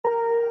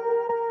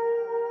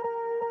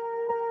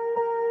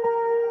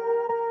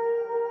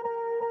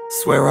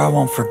Swear I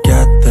won't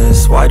forget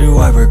this, why do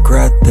I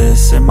regret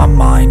this? In my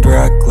mind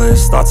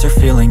reckless, thoughts are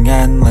feeling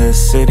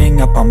endless. Sitting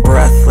up, I'm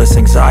breathless,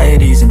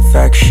 anxiety's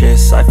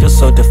infectious. I feel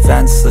so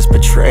defenseless,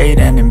 betrayed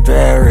and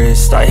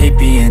embarrassed. I hate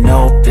being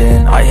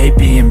open, I hate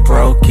being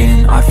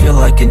broken. I feel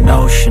like an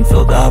ocean,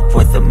 filled up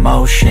with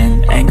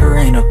emotion. Anger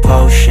ain't a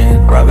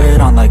potion, rub it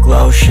on like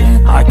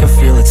lotion. I can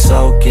feel it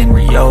soaking,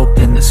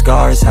 reopen, the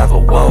scars have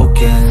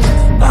awoken.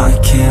 I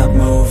can't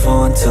move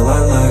on till I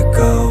let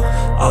go.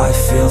 I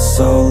feel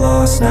so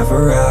lost,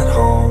 never at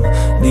home.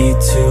 Need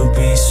to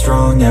be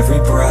strong, every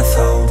breath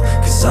hold.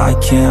 Cause I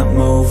can't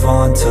move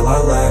on till I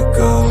let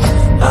go.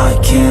 I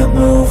can't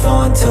move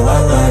on till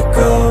I let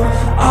go.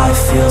 I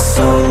feel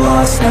so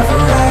lost, never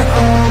at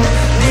home.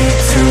 Need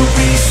to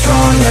be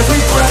strong,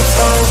 every breath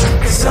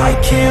hold. Cause I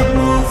can't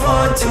move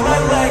on till I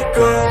let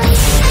go.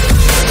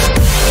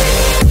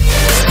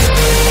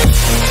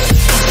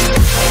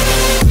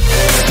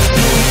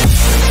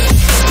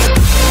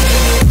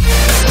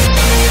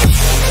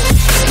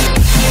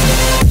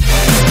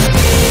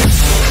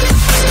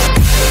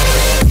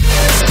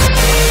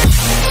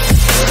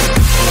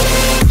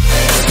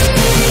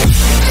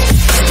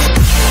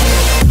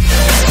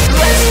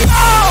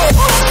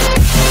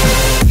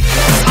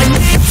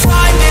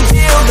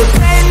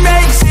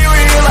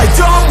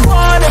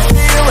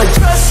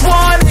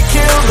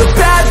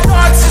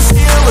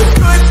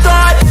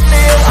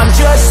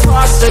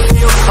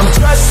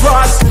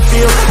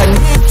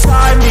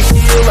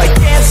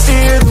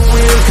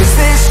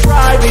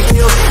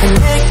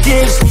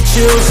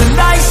 A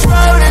nice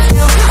road it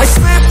feels. I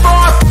slip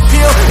off the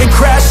peel and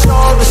crash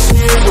all the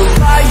steel.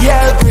 Will I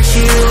ever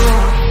heal?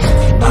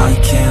 I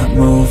can't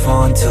move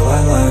on till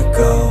I let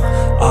go.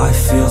 I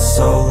feel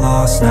so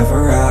lost,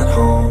 never at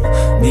home.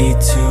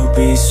 Need to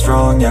be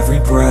strong, every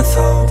breath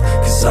hold.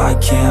 Cause I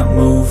can't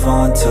move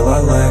on till I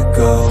let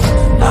go.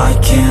 I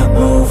can't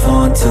move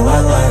on till I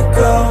let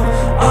go.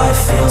 I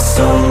feel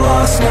so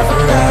lost, never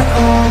at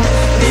home.